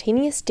 and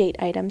spontaneous date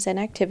items and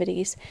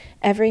activities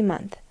every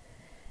month.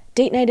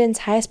 Date Night In's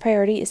highest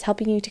priority is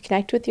helping you to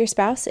connect with your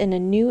spouse in a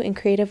new and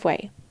creative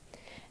way.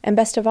 And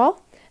best of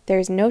all, there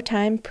is no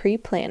time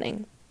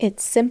pre-planning.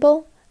 It's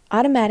simple,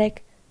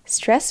 automatic,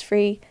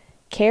 stress-free,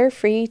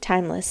 carefree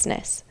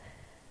timelessness.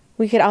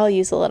 We could all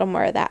use a little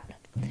more of that.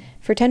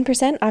 For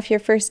 10% off your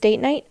first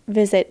date night,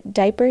 visit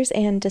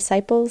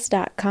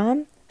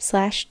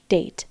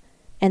diapersanddisciples.com/date.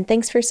 And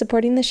thanks for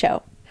supporting the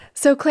show.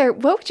 So Claire,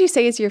 what would you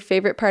say is your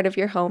favorite part of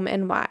your home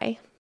and why?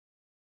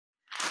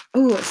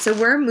 Oh, so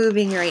we're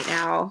moving right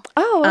now.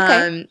 Oh,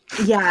 okay.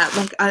 Yeah,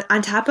 like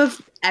on top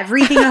of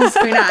everything else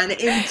going on,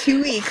 in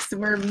 2 weeks,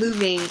 we're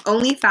moving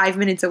only 5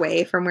 minutes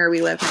away from where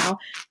we live now.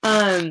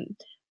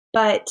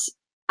 But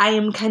I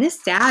am kind of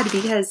sad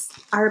because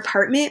our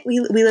apartment, we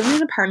live in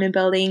an apartment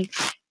building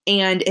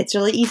and it's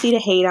really easy to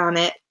hate on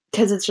it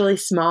because it's really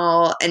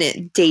small and it's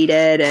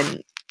dated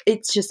and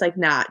it's just like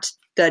not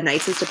the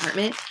nicest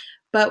apartment.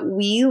 But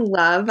we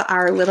love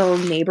our little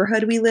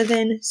neighborhood we live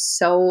in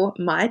so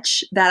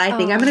much that I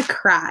think I'm going to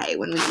cry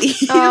when we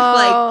leave.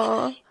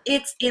 Like,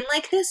 it's in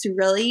like this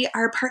really,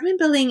 our apartment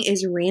building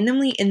is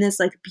randomly in this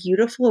like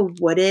beautiful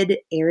wooded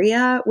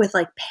area with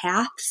like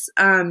paths.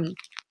 And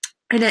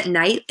at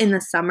night in the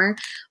summer,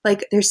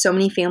 like there's so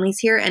many families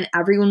here and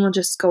everyone will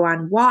just go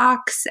on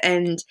walks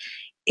and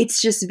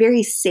it's just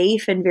very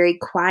safe and very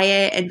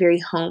quiet and very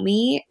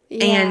homey.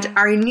 Yeah. And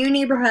our new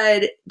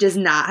neighborhood does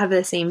not have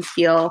the same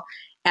feel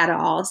at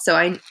all. So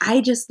I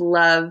just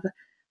love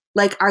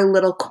like our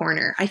little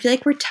corner. I feel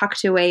like we're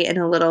tucked away in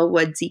a little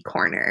woodsy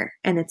corner,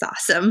 and it's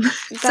awesome.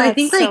 That's So I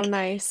think so like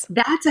nice.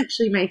 that's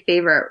actually my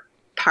favorite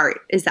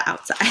part is the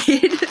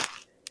outside.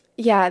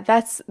 Yeah,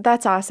 that's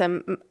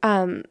awesome.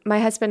 My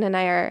husband and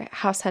I are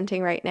house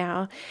hunting right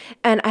now,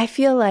 and I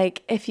feel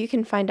like if you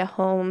can find a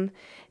home,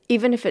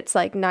 even if it's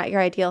like not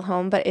your ideal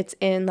home, but it's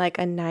in like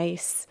a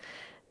nice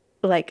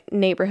like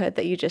neighborhood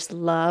that you just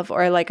love,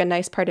 or like a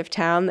nice part of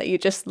town that you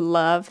just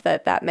love,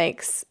 that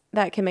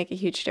can make a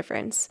huge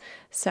difference.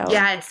 So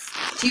Yes.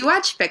 Do you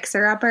watch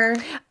Fixer Upper?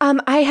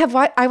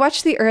 I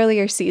watched the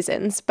earlier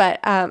seasons, but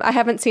I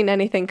haven't seen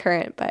anything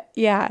current. But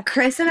yeah,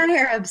 Chris and I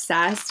are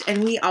obsessed,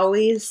 and we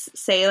always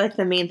say like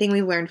the main thing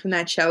we learned from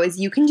that show is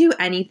you can do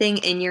anything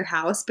in your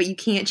house, but you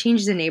can't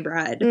change the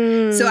neighborhood.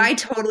 So I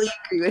totally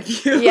agree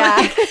with you. Yeah.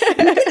 Like,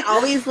 you can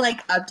always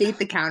like update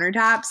the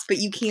countertops, but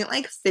you can't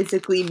like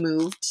physically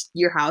move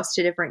your house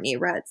to different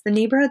neighborhoods. The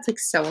neighborhood's like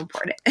so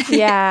important.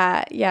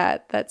 yeah,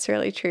 that's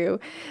really true.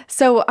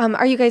 So,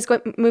 are you guys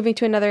moving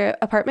to another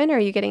apartment, or are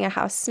you getting a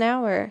house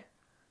now, or?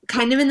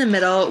 Kind of in the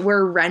middle.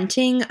 We're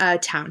renting a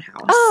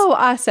townhouse. Oh,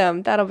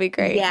 awesome. That'll be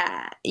great.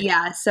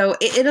 Yeah. So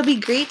it'll be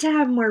great to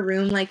have more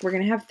room. Like, we're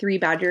going to have 3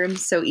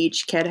 bedrooms, so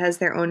each kid has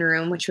their own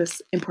room, which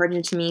was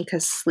important to me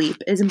because sleep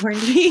is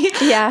important to me.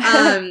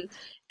 Yeah.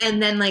 And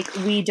then, like,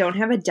 we don't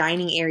have a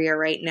dining area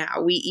right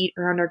now. We eat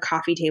around our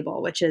coffee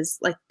table, which is,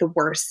 like, the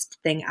worst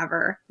thing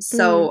ever.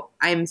 So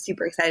I'm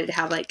super excited to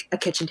have, like, a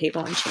kitchen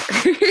table and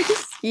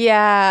chairs.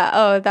 Yeah.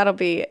 Oh, that'll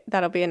be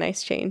a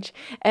nice change.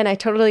 And I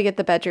totally get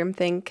the bedroom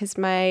thing because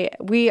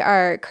we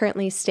are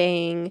currently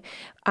staying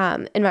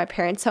in my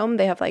parents' home.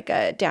 They have like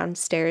a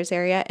downstairs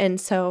area,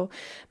 and so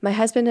my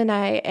husband and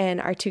I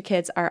and our 2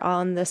 kids are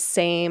all in the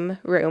same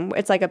room.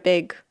 It's like a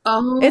big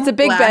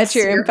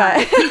bedroom,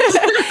 but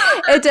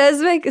it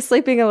does make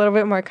sleeping a little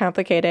bit more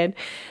complicated.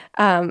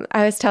 I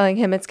was telling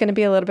him it's going to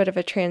be a little bit of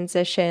a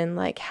transition,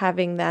 like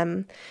having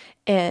them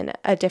in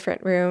a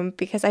different room,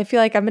 because I feel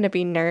like I'm going to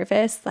be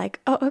nervous.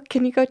 Like, oh,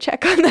 can you go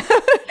check on them?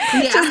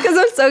 Just because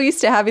I'm so used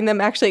to having them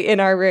actually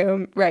in our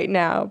room right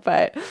now.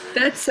 But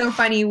that's so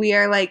funny. We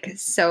are like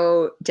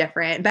so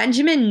different.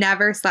 Benjamin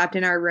never slept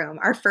in our room.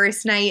 Our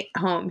first night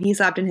home, he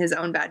slept in his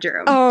own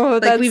bedroom. Oh,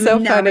 like, that's we've so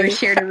never funny.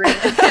 shared a room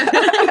with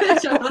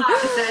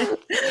him.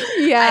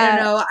 Yeah. I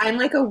don't know. I'm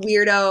like a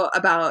weirdo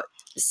about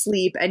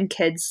sleep and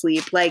kids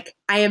sleep. Like,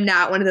 I am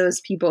not one of those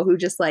people who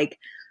just like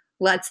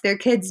lets their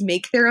kids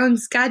make their own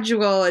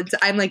schedule.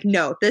 I'm like,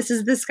 no, this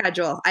is the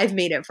schedule. I've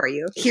made it for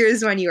you.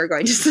 Here's when you are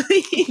going to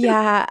sleep.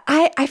 Yeah.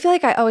 I feel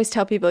like I always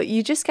tell people,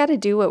 you just got to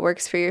do what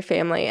works for your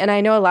family. And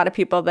I know a lot of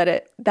people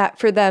that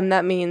for them,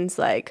 that means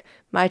like,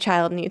 my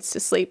child needs to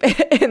sleep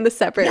in the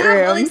separate room.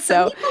 Well,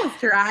 so some people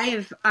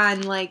thrive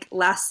on like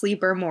less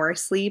sleep or more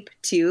sleep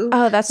too.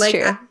 Oh, that's like,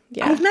 true.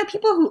 Yeah. I've met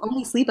people who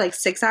only sleep like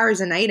 6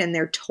 hours a night, and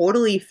they're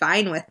totally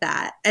fine with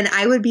that. And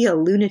I would be a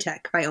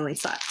lunatic if I only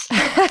slept.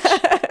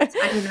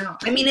 I don't know.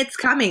 I mean, it's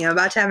coming. I'm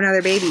about to have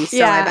another baby,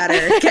 so I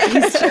better get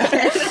used to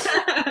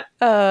it.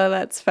 Oh,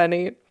 that's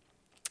funny.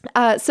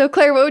 So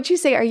Claire, what would you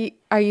say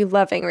are you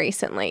loving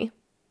recently?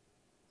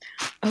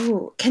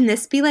 Oh, can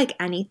this be like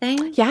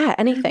anything? Yeah,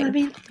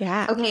 anything.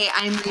 Yeah. Okay,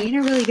 I'm reading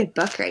a really good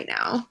book right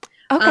now.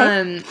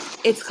 Okay.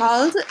 It's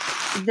called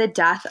The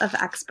Death of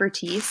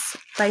Expertise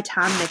by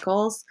Tom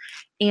Nichols,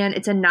 and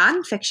it's a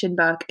nonfiction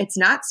book. It's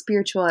not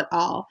spiritual at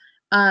all.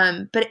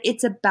 But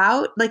it's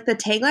about, like, the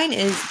tagline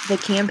is the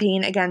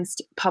campaign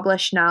against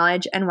published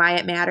knowledge and why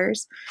it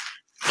matters.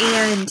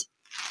 And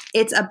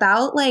it's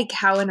about like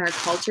how in our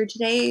culture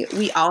today,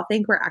 we all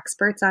think we're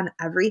experts on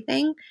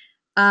everything.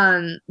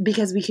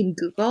 Because we can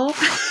Google.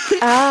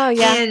 Oh,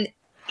 yeah. And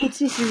it's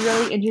just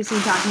really interesting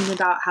talking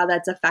about how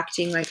that's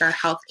affecting like our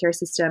healthcare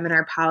system and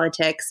our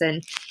politics.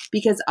 And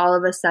because all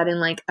of a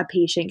sudden, like, a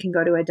patient can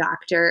go to a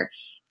doctor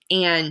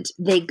and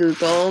they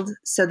Googled,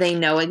 so they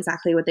know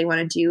exactly what they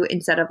want to do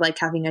instead of like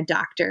having a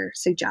doctor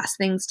suggest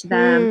things to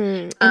them.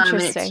 Interesting.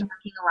 And it's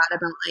talking a lot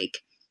about like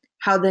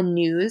how the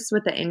news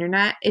with the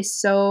internet is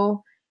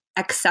so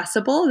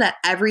accessible that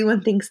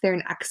everyone thinks they're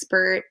an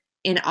expert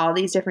in all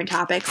these different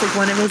topics. Like,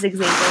 one of his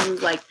examples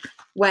was like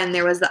when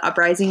there was the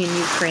uprising in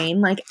Ukraine,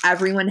 like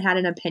everyone had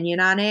an opinion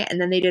on it, and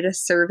then they did a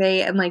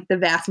survey, and like the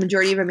vast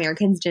majority of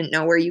Americans didn't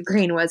know where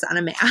Ukraine was on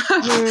a map.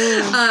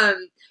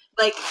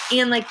 Like,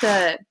 and like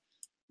the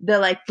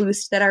like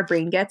boost that our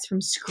brain gets from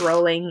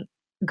scrolling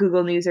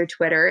Google News or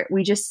Twitter,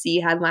 we just see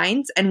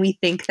headlines and we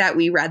think that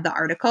we read the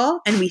article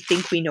and we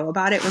think we know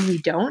about it when we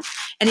don't.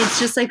 And it's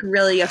just like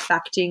really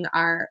affecting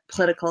our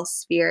political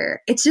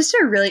sphere. It's just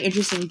a really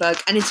interesting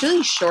book, and it's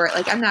really short.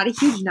 Like, I'm not a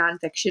huge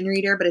nonfiction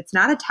reader, but it's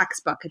not a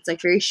textbook. It's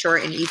like very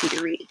short and easy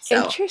to read.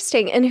 So.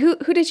 Interesting. And who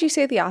did you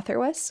say the author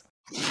was?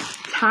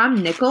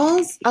 Tom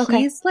Nichols. Okay.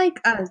 He's like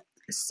a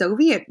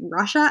Soviet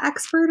Russia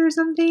expert or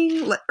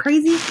something, like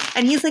crazy,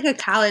 and he's like a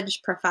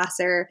college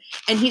professor,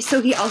 and he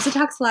also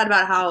talks a lot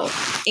about how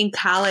in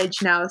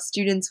college now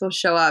students will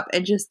show up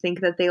and just think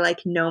that they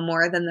like know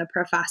more than the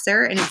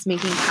professor, and it's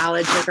making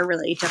college like a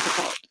really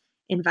difficult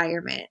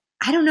environment.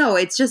 I don't know,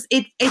 it's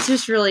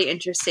just really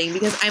interesting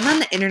because I'm on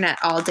the internet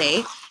all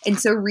day, and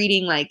so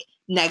reading like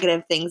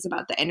negative things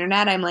about the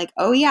internet, I'm like,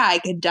 oh yeah, I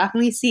could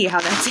definitely see how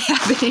that's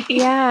happening.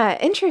 Yeah,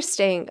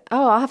 interesting.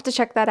 Oh, I'll have to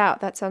check that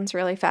out. That sounds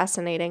really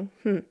fascinating.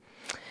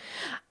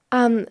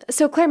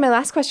 So Claire, my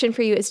last question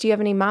for you is, do you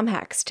have any mom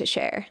hacks to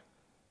share?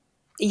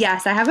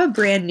 Yes, I have a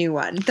brand new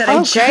one that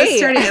I just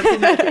started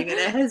implementing, and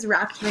it has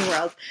rocked my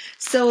world.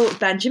 So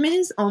Benjamin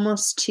is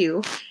almost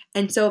 2.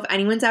 And so if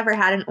anyone's ever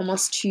had an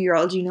almost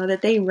 2-year-old, you know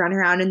that they run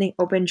around and they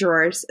open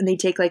drawers and they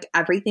take like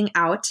everything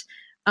out.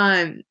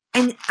 And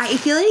I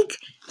feel like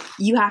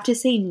you have to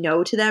say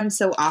no to them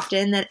so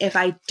often that if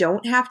I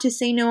don't have to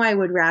say no, I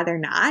would rather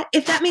not,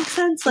 if that makes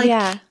sense. Like,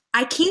 yeah.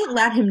 I can't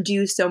let him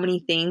do so many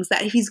things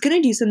that if he's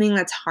going to do something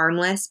that's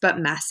harmless but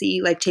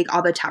messy, like take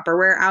all the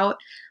Tupperware out,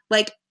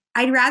 like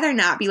I'd rather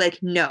not be like,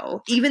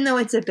 no, even though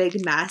it's a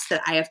big mess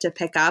that I have to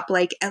pick up,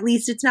 like at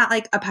least it's not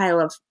like a pile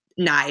of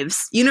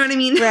knives. You know what I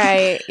mean?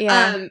 Right.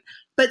 Yeah.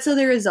 But so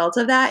the result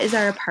of that is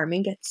our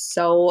apartment gets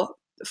so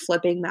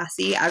flipping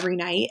messy every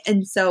night.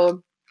 And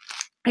so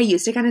I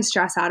used to kind of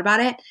stress out about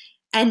it.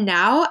 And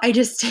now I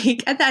just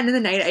take, at the end of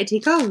the night, I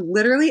take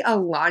literally a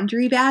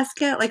laundry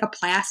basket, like a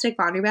plastic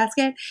laundry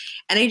basket,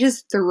 and I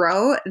just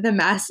throw the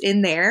mess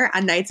in there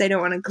on nights I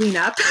don't want to clean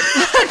up.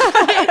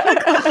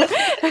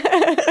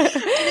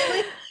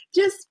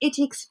 It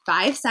takes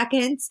 5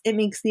 seconds. It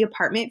makes the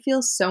apartment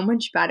feel so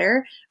much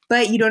better,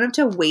 but you don't have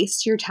to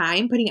waste your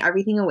time putting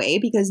everything away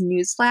because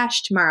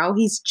newsflash, tomorrow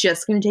he's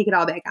just going to take it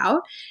all back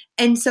out.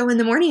 And so in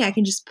the morning I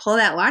can just pull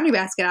that laundry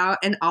basket out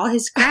and all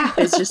his crap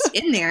is just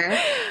in there.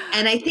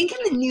 And I think in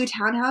the new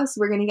townhouse,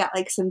 we're going to get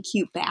like some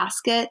cute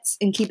baskets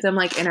and keep them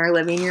like in our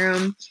living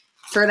room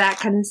for that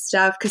kind of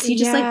stuff. Cause he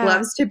just like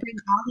loves to bring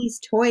all these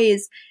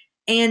toys.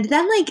 And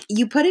then, like,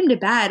 you put him to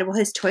bed. Well,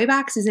 his toy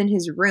box is in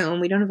his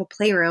room. We don't have a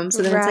playroom.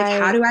 So then it's like,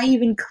 how do I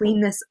even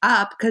clean this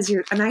up? Because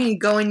now you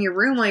go in your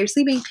room while you're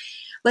sleeping.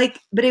 Like,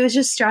 but it was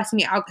just stressing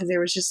me out because there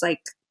was just,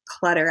 like,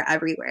 clutter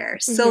everywhere.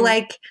 Mm-hmm. So,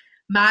 like,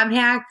 mom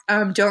hack,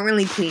 don't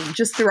really clean.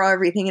 Just throw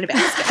everything in a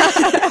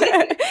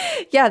basket.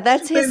 Yeah,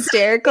 that's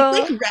hysterical.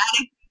 It's like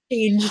radically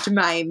changed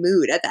my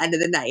mood at the end of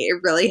the night. It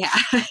really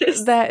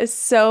has. That is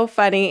so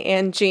funny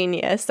and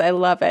genius. I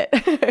love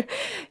it.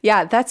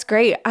 Yeah, that's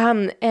great.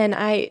 And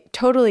I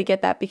totally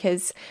get that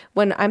because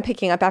when I'm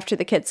picking up after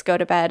the kids go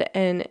to bed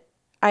and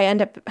I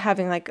end up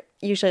having like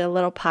usually a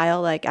little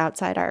pile like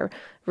outside our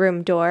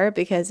room door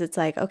because it's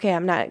like, okay,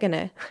 I'm not going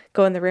to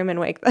go in the room and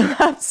wake them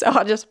up. So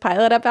I'll just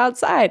pile it up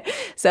outside.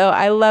 So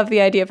I love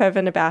the idea of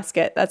having a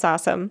basket. That's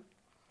awesome.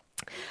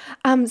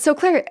 So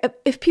Claire,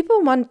 if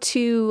people want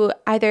to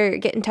either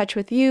get in touch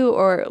with you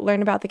or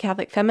learn about the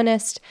Catholic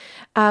Feminist,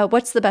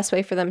 what's the best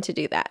way for them to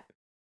do that?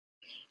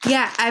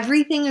 Yeah,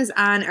 everything is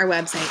on our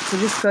website. So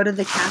just go to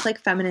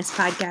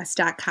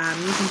thecatholicfeministpodcast.com.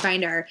 You can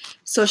find our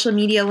social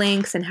media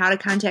links and how to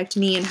contact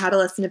me and how to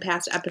listen to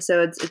past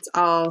episodes. It's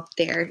all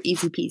there,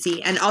 easy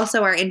peasy. And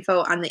also our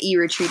info on the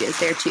e-retreat is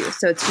there too.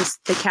 So it's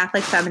just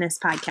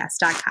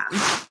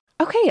thecatholicfeministpodcast.com.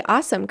 Okay,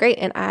 awesome. Great.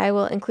 And I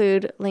will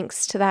include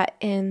links to that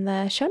in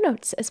the show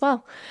notes as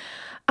well.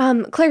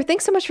 Claire,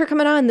 thanks so much for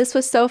coming on. This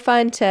was so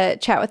fun to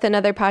chat with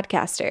another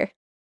podcaster.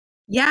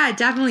 Yeah,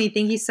 definitely.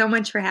 Thank you so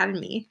much for having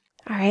me.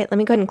 All right, let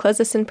me go ahead and close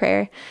this in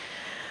prayer.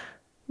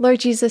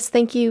 Lord Jesus,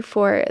 thank you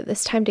for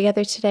this time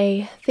together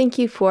today. Thank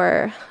you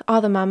for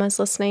all the mamas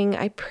listening.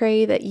 I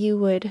pray that you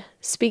would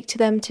speak to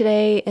them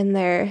today in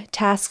their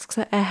tasks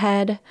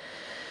ahead.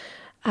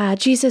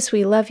 Jesus,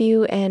 we love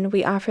you and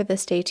we offer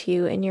this day to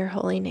you in your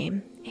holy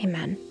name.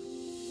 Amen.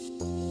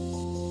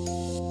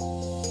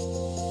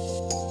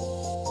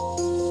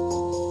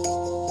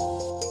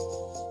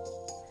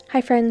 Hi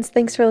friends,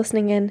 thanks for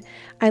listening in.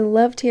 I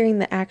loved hearing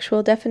the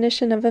actual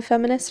definition of a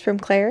feminist from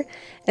Claire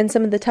and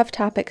some of the tough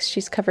topics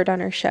she's covered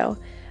on her show.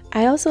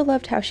 I also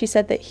loved how she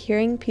said that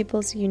hearing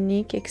people's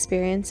unique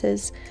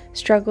experiences,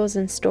 struggles,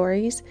 and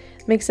stories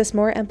makes us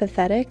more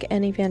empathetic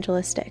and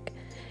evangelistic.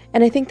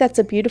 And I think that's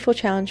a beautiful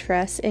challenge for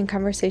us in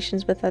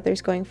conversations with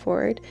others going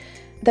forward,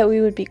 that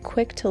we would be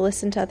quick to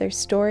listen to others'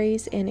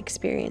 stories and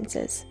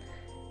experiences.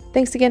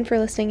 Thanks again for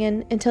listening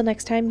in. Until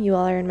next time, you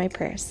all are in my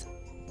prayers.